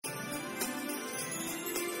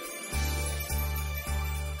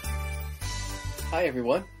Hi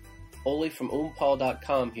everyone, Ole from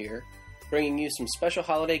oompal.com here, bringing you some special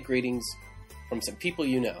holiday greetings from some people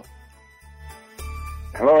you know.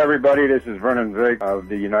 Hello everybody, this is Vernon Zig of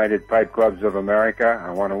the United Pipe Clubs of America.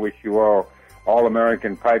 I want to wish you all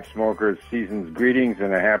American pipe smokers, season's greetings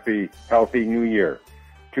and a happy, healthy new year.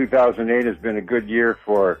 2008 has been a good year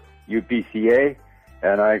for UPCA,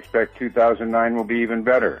 and I expect 2009 will be even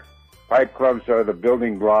better. Pipe clubs are the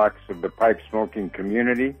building blocks of the pipe smoking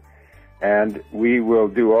community, and we will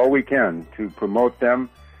do all we can to promote them,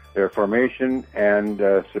 their formation, and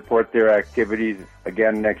support their activities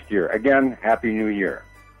again next year. Again, Happy New Year.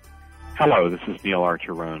 Hello, this is Neil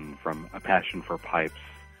Archerone from A Passion for Pipes,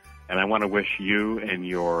 and I want to wish you and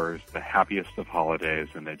yours the happiest of holidays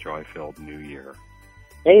and a joy-filled New Year.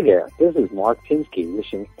 Hey there, this is Mark Pinsky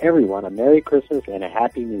wishing everyone a Merry Christmas and a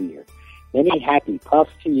Happy New Year. Many happy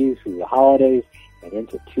puffs to you through the holidays and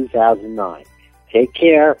into 2009. Take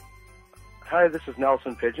care. Hi, this is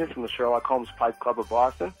Nelson Pigeon from the Sherlock Holmes Pipe Club of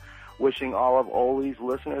Boston, wishing all of Ole's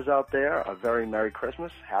listeners out there a very Merry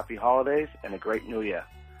Christmas, Happy Holidays, and a great New Year.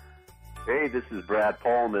 Hey, this is Brad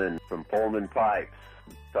Pullman from Pullman Pipes,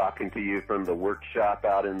 talking to you from the workshop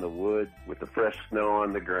out in the woods with the fresh snow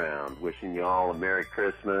on the ground, wishing you all a Merry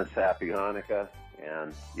Christmas, Happy Hanukkah,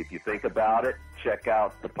 and if you think about it, check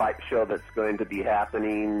out the pipe show that's going to be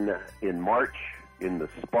happening in March in the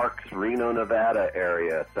Sparks, Reno, Nevada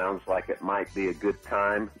area. Sounds like it might be a good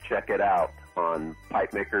time. Check it out on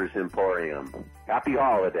Pipe Makers Emporium. Happy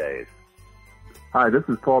holidays. Hi, this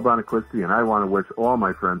is Paul Bonaquisti, and I want to wish all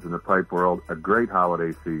my friends in the pipe world a great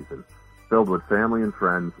holiday season, filled with family and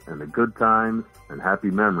friends and the good times and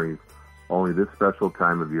happy memories only this special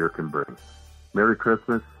time of year can bring. Merry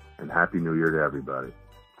Christmas and Happy New Year to everybody.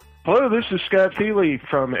 Hello, this is Scott Thiele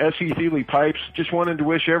from S.E. Thiele Pipes. Just wanted to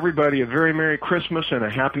wish everybody a very Merry Christmas and a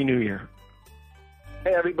Happy New Year.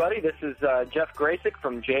 Hey, everybody, this is Jeff Grasick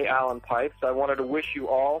from J. Allen Pipes. I wanted to wish you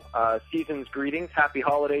all season's greetings, happy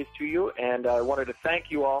holidays to you, and I wanted to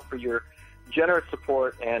thank you all for your generous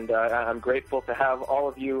support, and I'm grateful to have all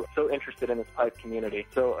of you so interested in this pipe community.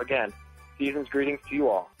 So, again, season's greetings to you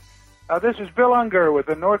all. This is Bill Unger with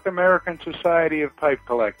the North American Society of Pipe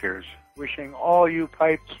Collectors, wishing all you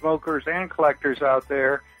pipe smokers and collectors out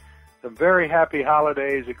there some very happy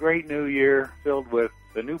holidays, a great new year filled with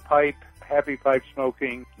the new pipe, happy pipe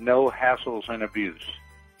smoking, no hassles and abuse.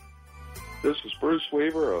 This is Bruce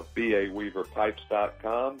Weaver of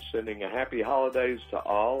BAWeaverPipes.com, sending a happy holidays to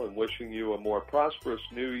all and wishing you a more prosperous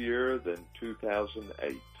new year than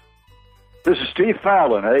 2008. This is Steve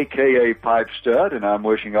Fallon, a.k.a. Pipe Stud, and I'm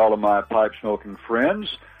wishing all of my pipe-smoking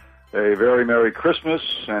friends a very Merry Christmas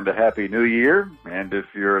and a Happy New Year. And if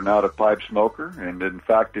you're not a pipe smoker, and in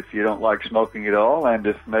fact, if you don't like smoking at all, and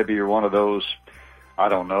if maybe you're one of those, I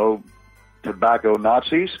don't know, tobacco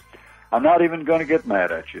Nazis, I'm not even going to get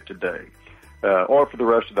mad at you today or for the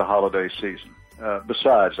rest of the holiday season.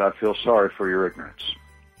 Besides, I feel sorry for your ignorance.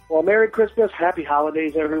 Well, Merry Christmas, Happy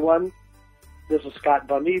Holidays, everyone. This is Scott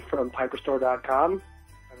Bundy from Piperstore.com.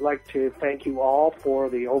 I'd like to thank you all for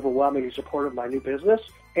the overwhelming support of my new business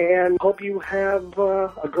and hope you have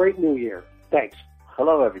a great new year. Thanks.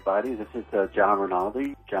 Hello, everybody. This is John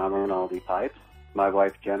Rinaldi, John Rinaldi Pipes. My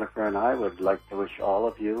wife Jennifer and I would like to wish all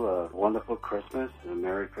of you a wonderful Christmas and a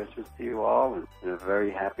Merry Christmas to you all and a very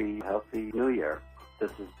happy, healthy New Year.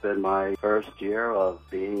 This has been my first year of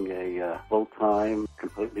being a full-time,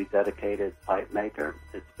 completely dedicated pipe maker.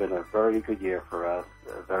 It's been a very good year for us,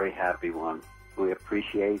 a very happy one. We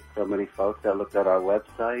appreciate so many folks that looked at our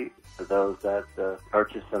website, for those that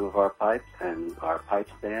purchased some of our pipes and our pipe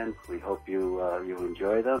stands. We hope you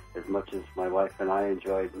enjoy them as much as my wife and I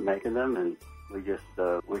enjoyed making them, and we just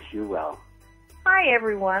wish you well. Hi,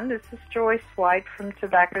 everyone. This is Joyce White from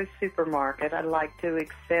Tobacco Supermarket. I'd like to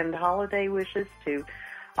extend holiday wishes to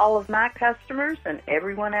all of my customers and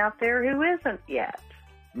everyone out there who isn't yet.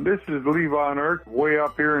 This is Levon Erk, way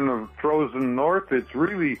up here in the frozen north. It's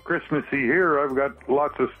really Christmassy here. I've got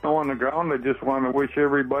lots of snow on the ground. I just want to wish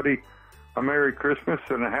everybody a Merry Christmas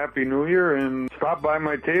and a Happy New Year, and stop by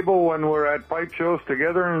my table when we're at pipe shows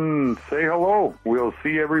together and say hello. We'll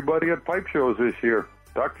see everybody at pipe shows this year.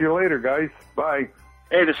 Talk to you later, guys. Bye.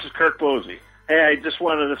 Hey, this is Kirk Bosey. Hey, I just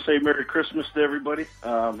wanted to say Merry Christmas to everybody.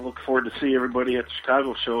 Look forward to see everybody at the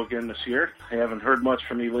Chicago show again this year. I haven't heard much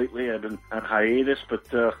from you lately. I've been on hiatus, but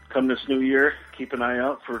come this new year, keep an eye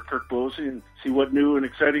out for Kirk Bosey and see what new and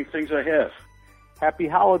exciting things I have. Happy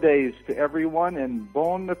holidays to everyone and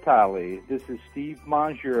Bon Natale. This is Steve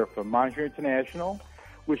Mongier from Mongier International,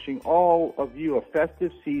 wishing all of you a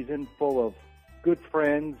festive season full of good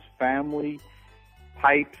friends, family,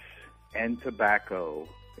 pipes, and tobacco.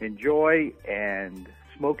 Enjoy and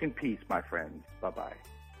Smoke in peace, my friends. Bye-bye.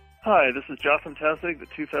 Hi, this is Jotham Tazig, the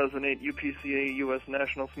 2008 UPCA U.S.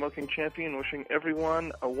 National Smoking Champion, wishing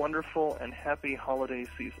everyone a wonderful and happy holiday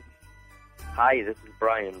season. Hi, this is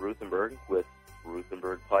Brian Ruthenberg with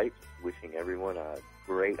Ruthenberg Pipes, wishing everyone a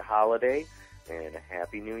great holiday and a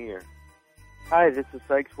happy new year. Hi, this is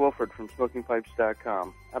Sykes Wilford from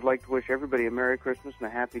SmokingPipes.com. I'd like to wish everybody a Merry Christmas and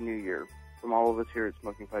a Happy New Year from all of us here at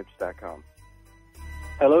SmokingPipes.com.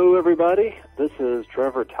 Hello, everybody. This is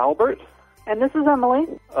Trevor Talbert And this is Emily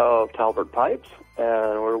of Talbert Pipes,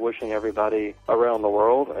 and we're wishing everybody around the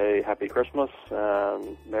world a happy Christmas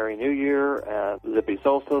and Merry New Year and Zippy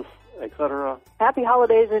Solstice, etc. Happy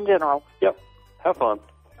holidays in general. Yep. Have fun.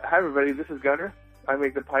 Hi, everybody. This is Gunnar. I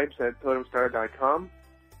make the pipes at TotemStar.com,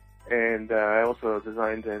 and I also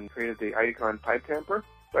designed and created the Icon Pipe Tamper.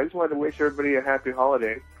 So I just wanted to wish everybody a happy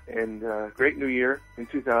holiday and great New Year in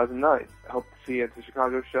 2009. I hope to see you at the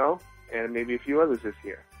Chicago show and maybe a few others this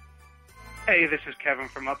year. Hey, this is Kevin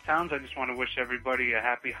from Uptowns. I just want to wish everybody a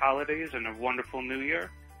happy holidays and a wonderful New Year.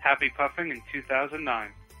 Happy puffing in 2009.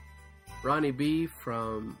 Ronnie B.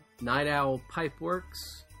 from Night Owl Pipe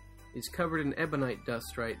Works is covered in ebonite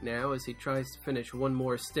dust right now as he tries to finish one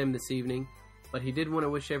more stem this evening, but he did want to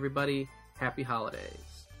wish everybody happy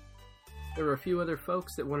holidays. There were a few other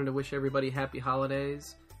folks that wanted to wish everybody happy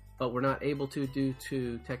holidays, but were not able to due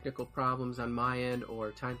to technical problems on my end or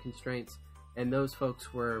time constraints, and those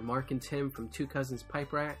folks were Mark and Tim from Two Cousins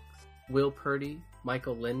Pipe Racks, Will Purdy,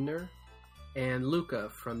 Michael Lindner, and Luca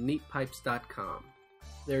from NeatPipes.com.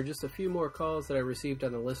 There are just a few more calls that I received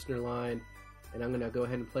on the listener line, and I'm going to go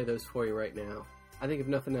ahead and play those for you right now. I think if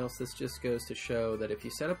nothing else, this just goes to show that if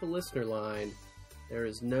you set up a listener line, there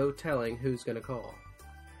is no telling who's going to call.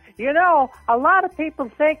 You know, a lot of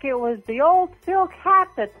people think it was the old silk hat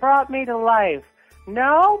that brought me to life.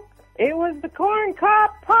 No, it was the corncob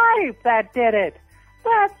pipe that did it.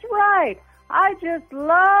 That's right. I just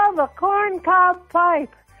love a corncob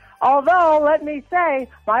pipe. Although, let me say,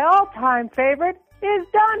 my all-time favorite is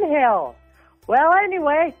Dunhill. Well,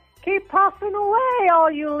 anyway, keep puffing away,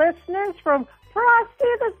 all you listeners, from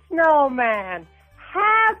Frosty the Snowman.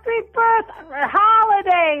 Happy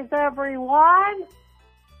holidays, everyone!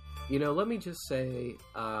 You know, let me just say,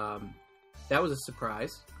 that was a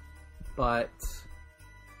surprise, but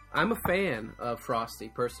I'm a fan of Frosty,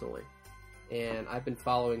 personally, and I've been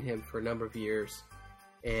following him for a number of years,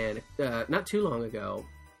 and not too long ago,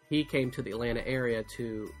 he came to the Atlanta area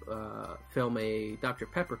to film a Dr.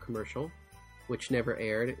 Pepper commercial, which never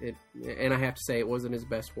aired, and I have to say it wasn't his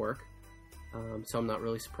best work, so I'm not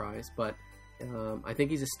really surprised, but I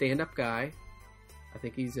think he's a stand-up guy. I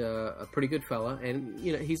think he's a pretty good fella, and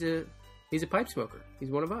you know he's a pipe smoker. He's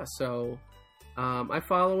one of us, so I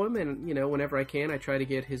follow him, and you know whenever I can, I try to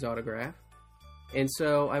get his autograph. And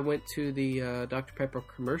so I went to the Dr. Pepper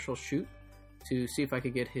commercial shoot to see if I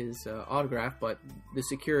could get his autograph, but the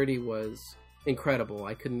security was incredible.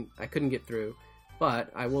 I couldn't get through. But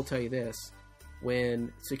I will tell you this: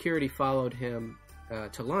 when security followed him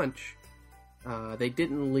to lunch, they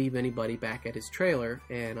didn't leave anybody back at his trailer,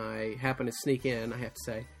 and I happened to sneak in, I have to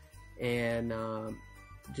say, and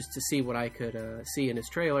just to see what I could see in his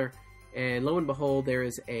trailer, and lo and behold, there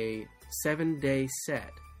is a 7-day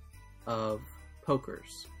set of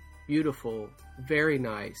pokers. Beautiful, very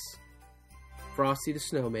nice. Frosty the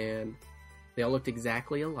Snowman. They all looked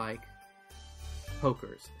exactly alike.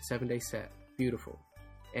 Pokers, 7-day set. Beautiful.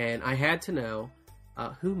 And I had to know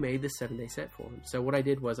who made the 7-day set for him. So what I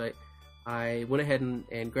did was I went ahead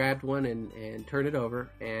and grabbed one and turned it over,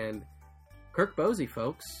 and Kirk Bosey,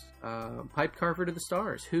 folks, pipe carver to the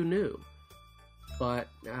stars. Who knew? But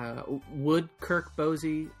would Kirk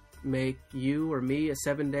Bosey make you or me a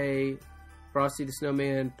 7-day Frosty the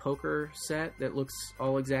Snowman poker set that looks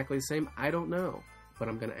all exactly the same? I don't know, but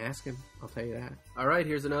I'm going to ask him. I'll tell you that. All right,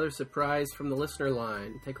 here's another surprise from the listener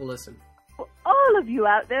line. Take a listen. For all of you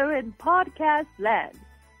out there in podcast land,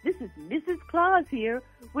 this is Mrs. Claus here,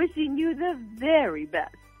 wishing you the very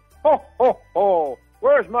best. Ho, ho, ho!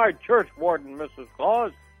 Where's my church warden, Mrs.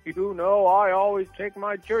 Claus? You know I always take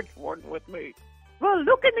my church warden with me. Well,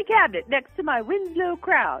 look in the cabinet next to my Winslow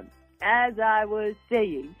crown. As I was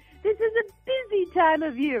saying, this is a busy time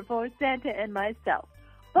of year for Santa and myself.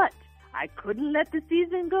 But I couldn't let the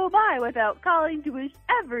season go by without calling to wish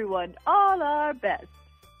everyone all our best.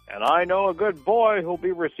 And I know a good boy who'll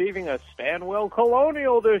be receiving a Stanwell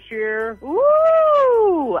Colonial this year.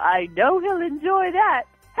 Ooh, I know he'll enjoy that.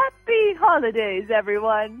 Happy holidays,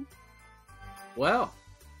 everyone. Well,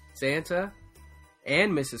 Santa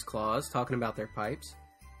and Mrs. Claus talking about their pipes.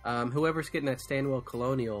 Whoever's getting that Stanwell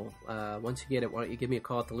Colonial, once you get it, why don't you give me a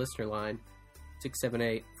call at the listener line,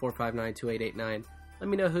 678-459-2889. let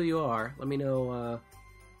me know who you are. Let me know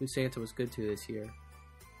who Santa was good to this year.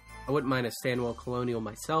 I wouldn't mind a Stanwell Colonial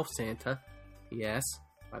myself, Santa. Yes,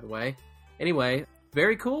 by the way. Anyway,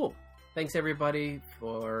 very cool. Thanks, everybody,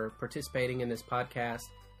 for participating in this podcast.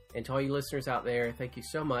 And to all you listeners out there, thank you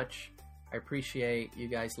so much. I appreciate you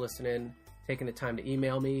guys listening, taking the time to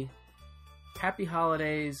email me. Happy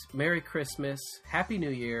holidays, Merry Christmas, Happy New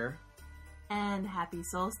Year. And happy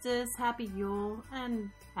solstice, happy Yule, and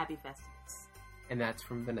happy festivals. And that's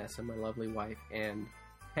from Vanessa, my lovely wife and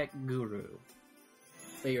pet guru.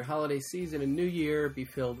 May your holiday season and new year be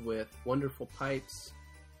filled with wonderful pipes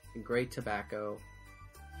and great tobacco,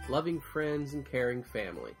 loving friends and caring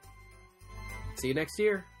family. See you next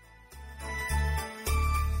year.